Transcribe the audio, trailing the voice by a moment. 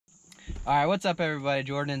Alright, what's up everybody?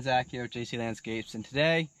 Jordan and Zach here with JC Landscapes, and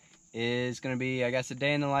today is going to be, I guess, a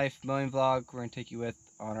day in the life mowing vlog. We're going to take you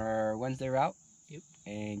on our Wednesday route. Yep.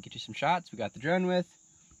 And get you some shots. We got the drone with.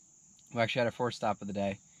 We actually had our fourth stop of the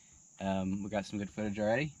day. We got some good footage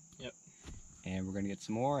already. Yep. And we're going to get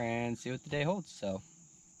some more and see what the day holds, so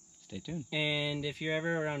stay tuned. And if you're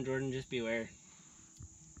ever around Jordan, just beware.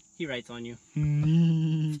 He writes on you.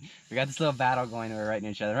 We got this little battle going where we're writing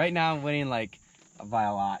each other. Right now I'm winning like by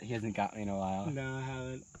a lot. He hasn't got me in a while. No, I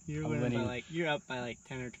haven't. You're winning by like, you're up by like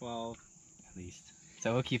 10 or 12. At least.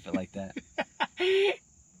 So we'll keep it like that.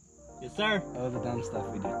 Yes, sir. Oh, the dumb stuff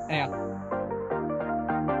we do. Anyhow.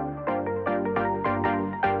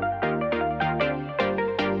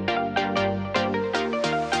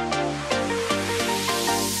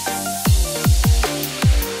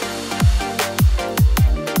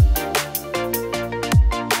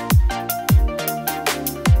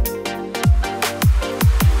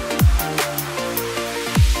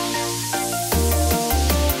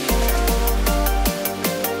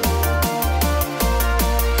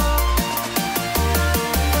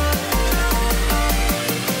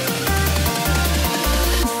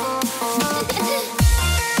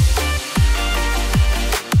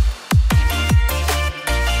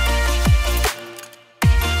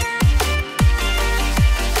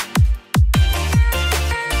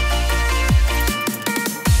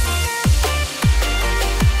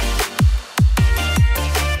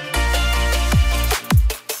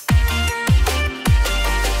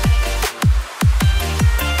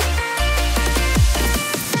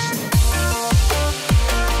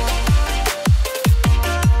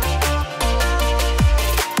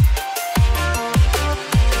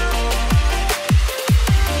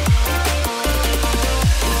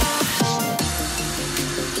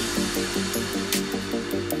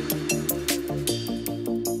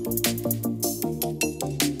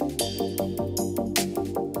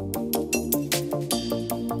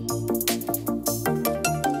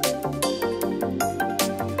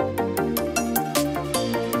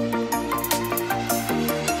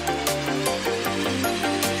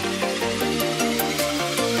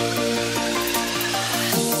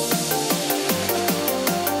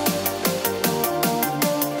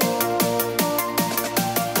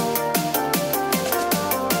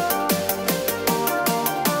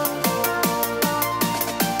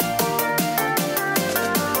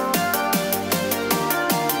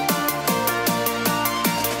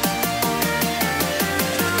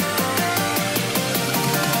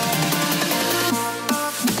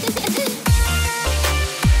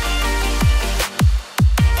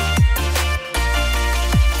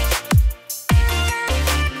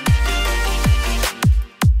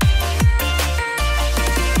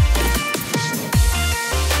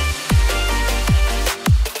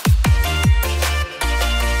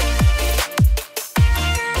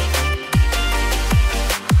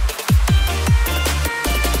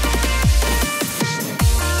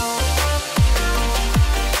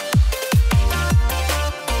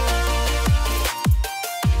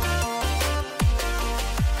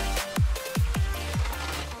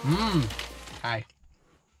 Hi.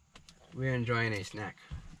 We're enjoying a snack.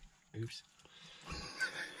 Oops.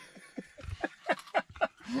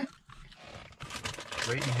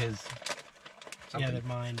 Rating his something. Yeah, they're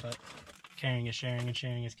mine, but caring is sharing and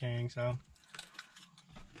sharing is caring, so.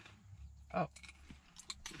 Oh.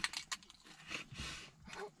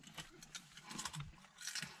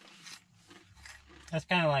 That's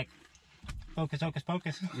kind of like focus, hocus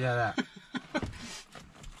pocus. Yeah, that.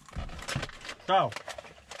 So,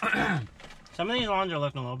 some of these lawns are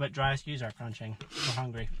looking a little bit dry. Skis are crunching. We're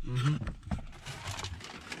hungry.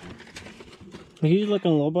 He's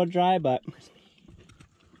looking a little bit dry, but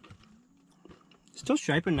still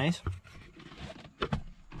striping nice.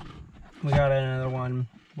 We got another one,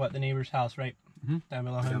 the neighbor's house, right? Down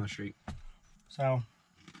below him. Down the street. So,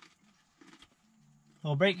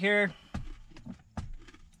 little break here.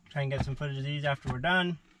 Try and get some footage of these after we're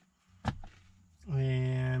done.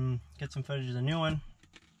 And get some footage of the new one.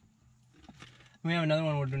 We have another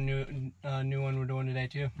one we're doing, new one we're doing today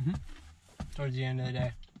too. Towards the end of the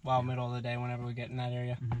day. Well, middle of the day, whenever we get in that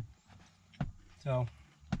area. So.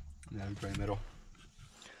 Yeah, right middle.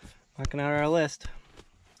 Knocking out our list.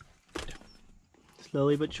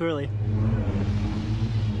 Slowly but surely.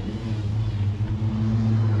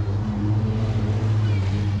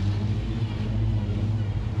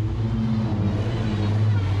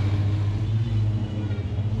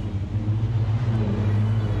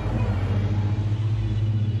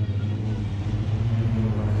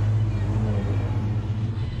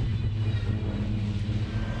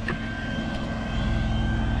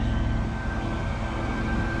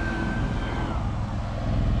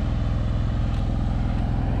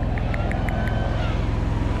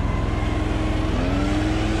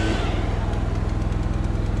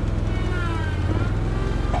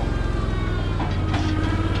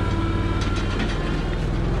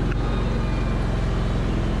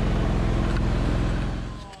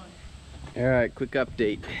 All right, quick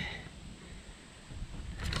update.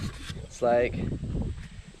 It's like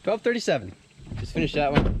 12:37. Just finished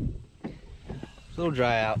that one. It's a little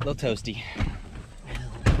dry out, a little toasty.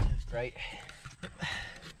 Right?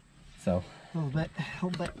 So, a little bit.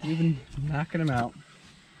 we've been knocking them out.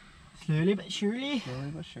 Slowly but surely. Slowly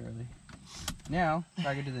but surely. Now, if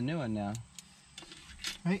I go to the new one now.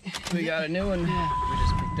 Right? We got a new one we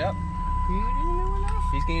just picked up. You do the new one now?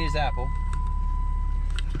 He's gonna eat his apple.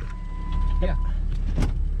 Yeah.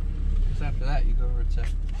 Just after that, you go over to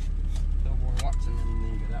Billboard Watson and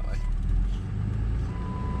then you go that way.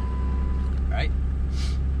 Right?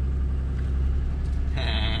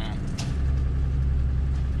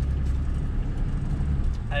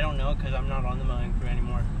 I don't know because I'm not on the mowing crew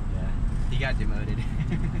anymore. Yeah. He got demoted.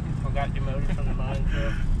 I got demoted from the mowing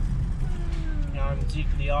crew. Now I'm Zeke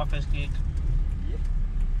the office geek. Yep.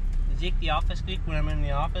 Zeke the office geek when I'm in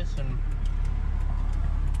the office, and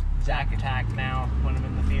Zach attack now when I'm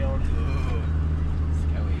in the field. Ooh.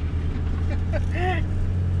 Scoey.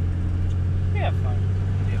 We have fun.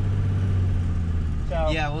 Yep. So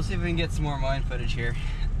Yeah, we'll see if we can get some more mowing footage here.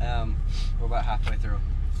 We're about halfway through.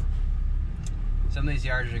 Some of these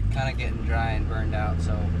yards are kind of getting dry and burned out,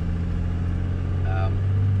 so yeah,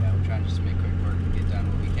 we're trying to just make quick work and get done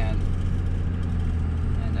what we can.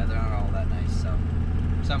 And they're not all that nice, so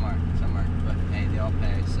some aren't, but hey, they all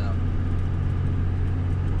pay, so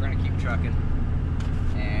we're gonna keep trucking,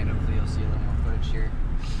 and hopefully you'll see a little more footage here.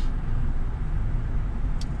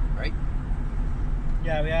 Right?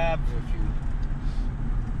 yeah, we have There are a few.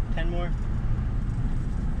 10 more.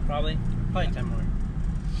 Probably 10 more.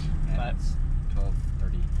 And But- it's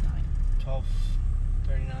 12:39.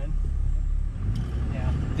 12:39.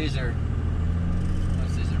 Yeah. Most of these are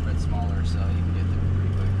a bit smaller, so you can get them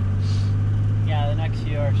pretty quick. Yeah, the next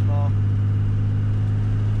few are small.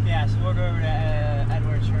 Yeah, so we'll go over to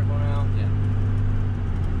Edwards Circle now. Yeah.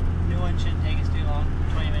 New one shouldn't take us too long,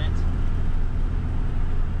 20 minutes.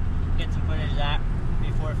 Get some footage of that,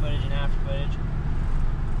 before footage and after footage.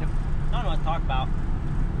 Yep. I don't know what to talk about. We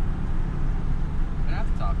don't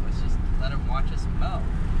have to talk. Let's just let them watch us mow.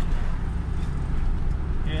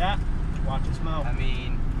 Hear that? Watch us mow. I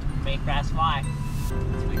mean, Make grass fly.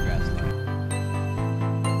 let's make grass light.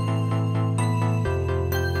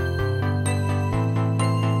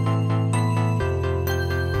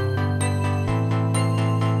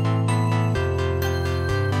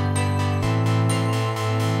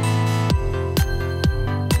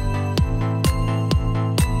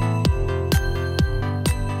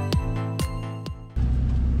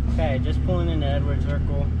 Okay, just pulling into Edwards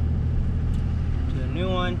Circle to the new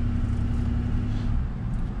one.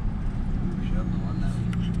 Show them the one that we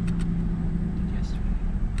did yesterday.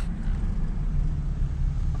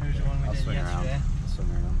 Here's the one we I'll did swing yesterday. around. I'll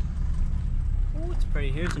swing around. Oh, it's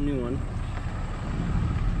pretty. Here's a new one.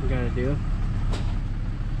 We gotta do.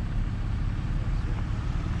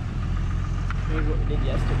 Here's what we did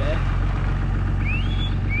yesterday.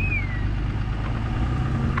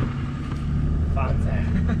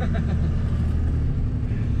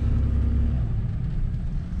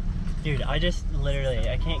 Dude, I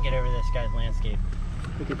can't get over this guy's landscape.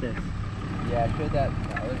 Look at this. Yeah, I showed that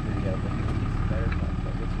other video, but you can see some better stuff.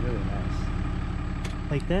 Like, it's really nice.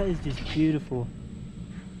 Like, that is just beautiful.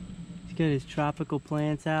 He's got his tropical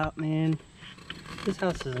plants out, man. This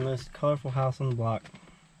house is the most colorful house on the block.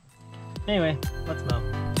 Anyway, let's mow.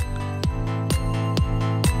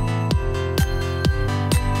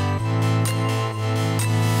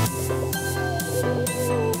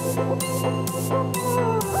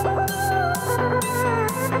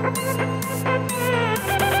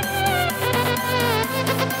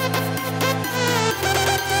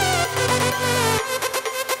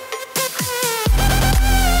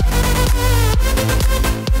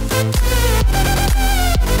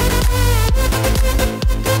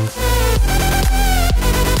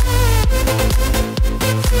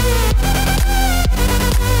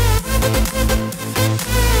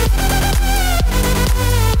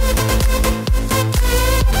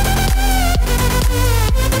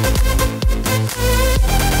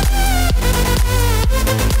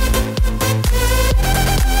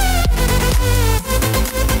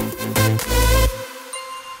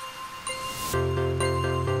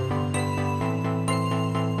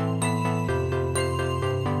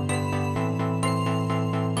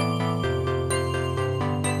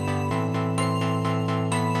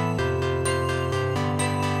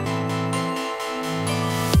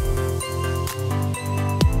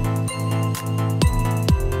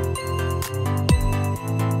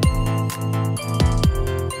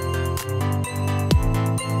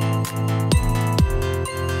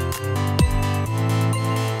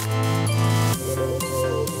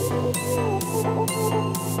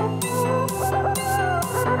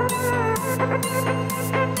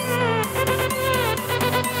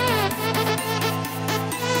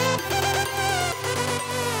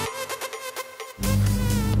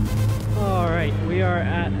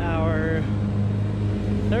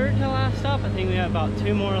 got about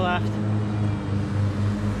 2 more left.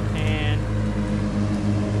 And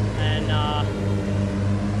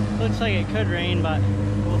looks like it could rain, but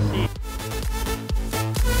we'll see.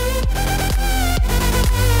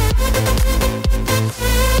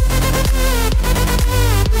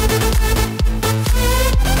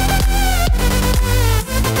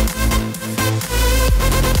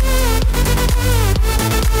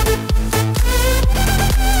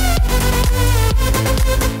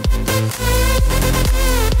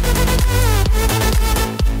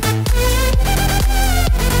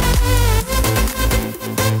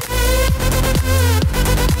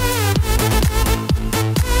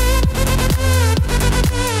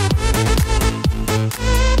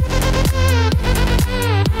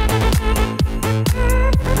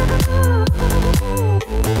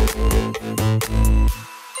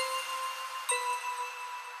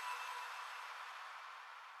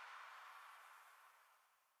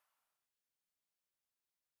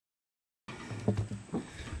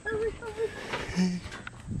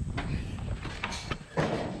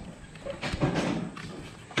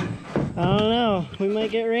 I don't know. We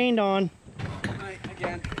might get rained on. Right,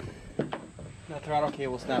 again. The throttle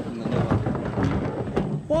cable snapped in the middle.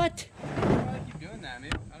 What? Why do I keep doing that,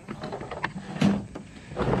 man? I don't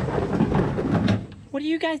know. What are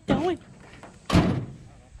you guys doing?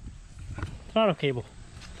 Throttle cable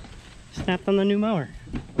snapped on the new mower.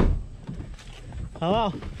 Oh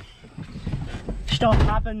well. Stuff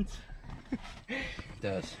happens. It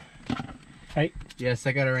does. Right? Yes,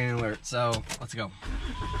 I got a rain alert, so let's go.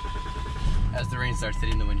 As the rain starts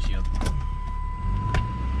hitting the windshield.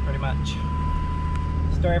 Pretty much.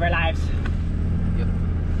 Story of our lives. Yep.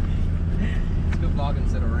 Let's go vlog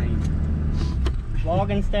instead of rain.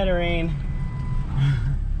 Vlog instead of rain.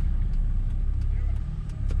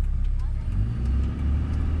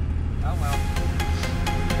 Oh well.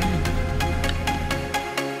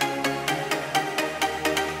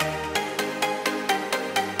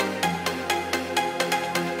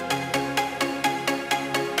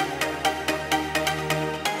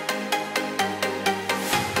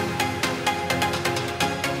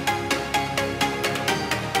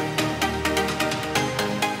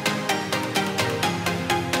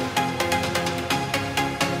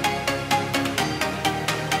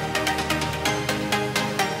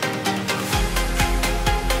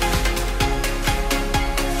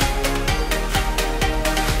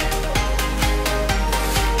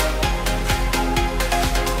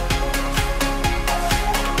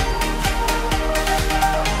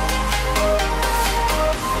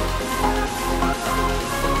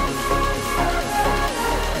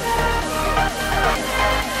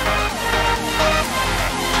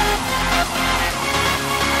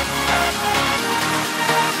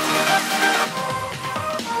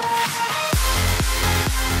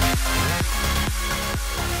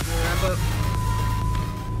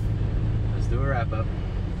 Let's do a wrap up.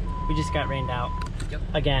 We just got rained out. Yep.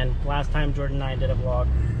 Again, last time Jordan and I did a vlog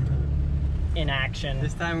in action.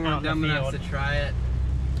 This time we out weren't in the dumb enough field. to try it,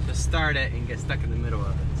 to start it, and get stuck in the middle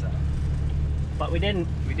of it. So But we didn't.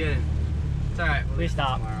 we didn't. It's alright. We'll We leave it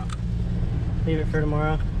stopped. tomorrow. Leave it for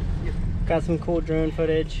tomorrow. Yep. Got some cool drone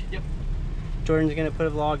footage. Yep. Jordan's gonna put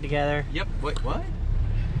a vlog together. Yep. Wait, what?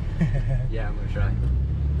 Yeah, I'm gonna try.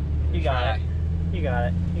 You got it. You got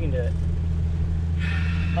it. You can do it.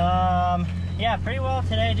 Yeah, pretty well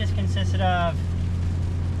today just consisted of,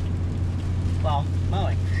 well,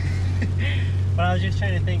 mowing. But I was just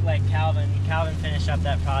trying to think like Calvin finished up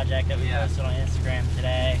that project that we posted on Instagram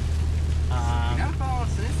today. You gotta follow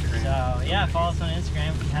us on Instagram. So yeah, follow us on Instagram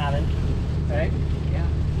if you haven't. Right? Yeah.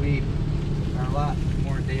 We are a lot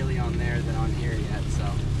more daily on there than on here yet, so.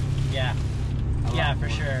 Yeah. A Yeah, lot for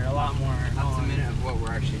more. sure. A lot more. Up to a minute of what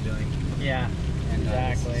we're actually doing. Yeah. And,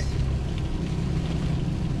 Exactly.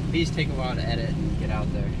 These take a while to edit and get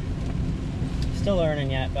out there. Still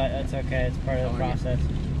learning yet, but that's okay. It's part of the process.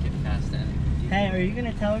 Get fast at it. Hey, are you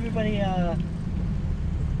gonna tell everybody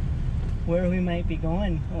where we might be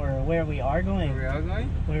going, or where we are going? Where we are going?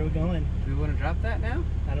 Where are we going? Do we want to drop that now?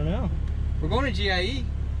 I don't know. We're going to GIE.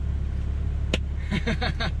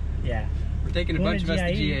 Yeah. We're taking a Going bunch to of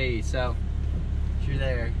us to GIE. GIE, so if you're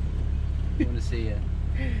there, we want to see you.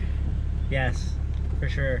 Yes, for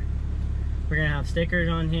sure. We're gonna have stickers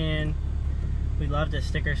on hand. We'd love to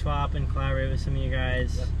sticker swap and collaborate with some of you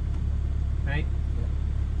guys. Yep. Right?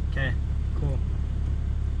 Okay, cool.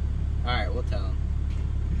 Alright, we'll tell them.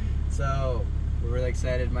 So, we're really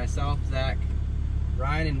excited. Myself, Zach,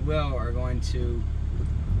 Ryan, and Will are going to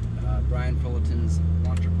Brian Fullerton's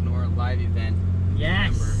Entrepreneur Live event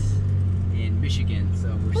Yes. in Michigan. So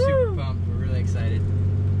we're Woo! super pumped. We're really excited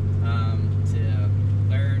to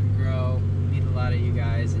learn, grow, meet a lot lot of you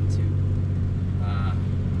guys and to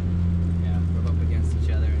rub up against each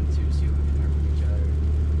other and to see what we can learn from each other.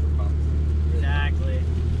 We're pumped. Really Exactly. It's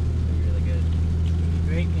gonna be really good. It's gonna be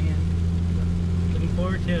great, man. Looking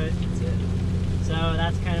forward to it. That's it. So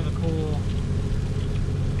that's kind of a cool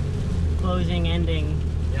closing, ending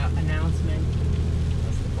announcement.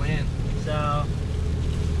 That's the plan. So,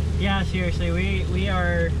 yeah, seriously, we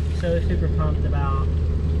are so super pumped about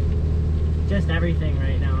just everything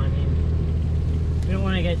right now. I mean, we don't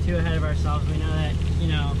want to get too ahead of ourselves. We know that, you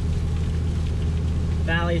know,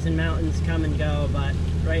 valleys and mountains come and go, but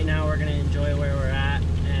right now we're going to enjoy where we're at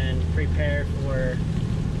and prepare for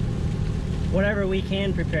whatever we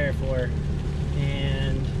can prepare for.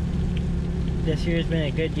 And this year's been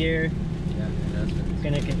a good year. Yeah, it has been. It's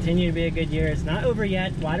going to continue to be a good year. It's not over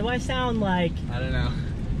yet. Why do I sound like I don't know.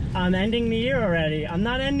 I'm ending the year already? I'm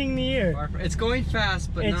not ending the year. It's going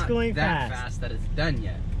fast, but It's not going that fast. fast that it's done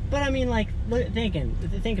yet. But I mean, like, think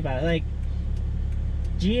about it. Like,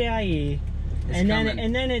 GIE, It's and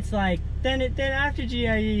coming. then it's like, then after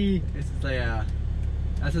GIE, It's like,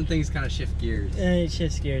 that's when things kind of shift gears. it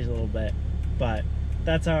shifts gears a little bit. But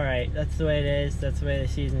that's all right. That's the way it is. That's the way the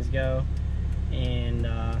seasons go. And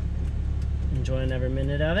enjoying every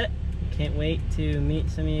minute of it. Can't wait to meet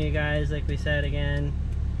some of you guys, like we said again,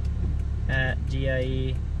 at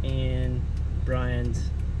GIE and Brian's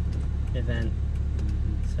event.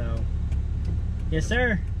 So, yes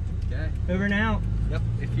sir. Okay. Over and out. Yep.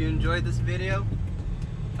 If you enjoyed this video,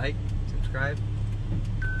 like, subscribe,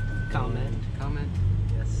 Comment. Comment.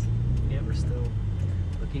 Yes. Yep. We're still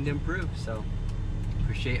looking to improve. So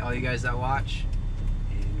appreciate all you guys that watch,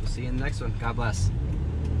 and we'll see you in the next one. God bless.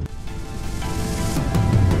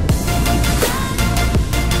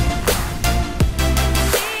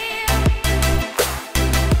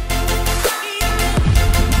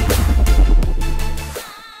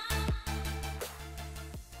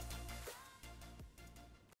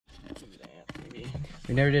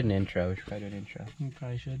 We never did an intro. We should probably do an intro. We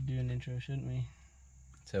probably should do an intro, shouldn't we?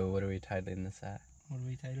 So what are we titling this at? What are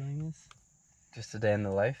we titling this? Just a day in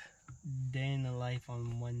the life? Day in the life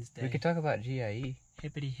on Wednesday. We could talk about GIE.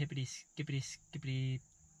 Hippity hippity skippity skippity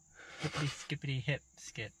hippity skippity hip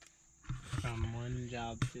skip. From one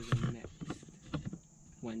job to the next.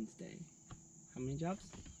 Wednesday. How many jobs?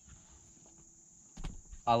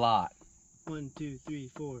 A lot. 1, 2, 3,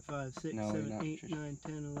 4, 5, 6, No, 7, not 8, Patricia. 9,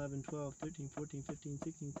 10, 11, 12, 13, 14, 15,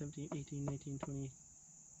 16, 17, 18, 19, 20,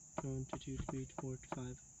 21, 22, 23, 24,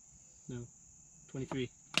 25. No. 23.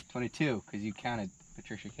 22, because you counted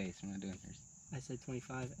Patricia Case. I'm not doing hers. I said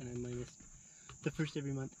 25 and I minus the first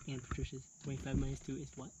every month and Patricia's. 25 minus 2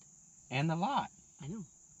 is what? And the lot. I know.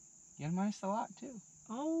 You had minus the lot, too.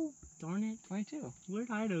 Oh, darn it. 22. Where'd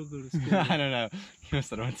Ido go to school? I don't know. You must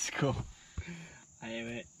have went to school. I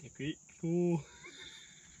went to Greek school.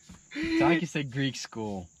 Sound like you said Greek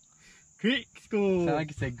school. Greek school. Sound like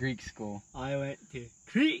you said Greek school. I went to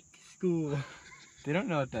Greek school. They don't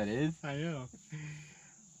know what that is. I know.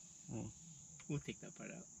 Oh. We'll take that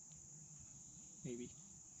part out. Maybe.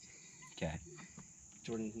 Okay.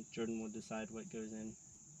 Jordan will decide what goes in.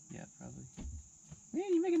 Yeah, probably. Man,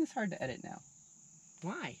 you're making this hard to edit now.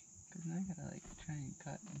 Why? Because now I gotta, like, try and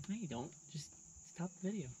cut. No, you don't. Just stop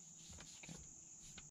the video.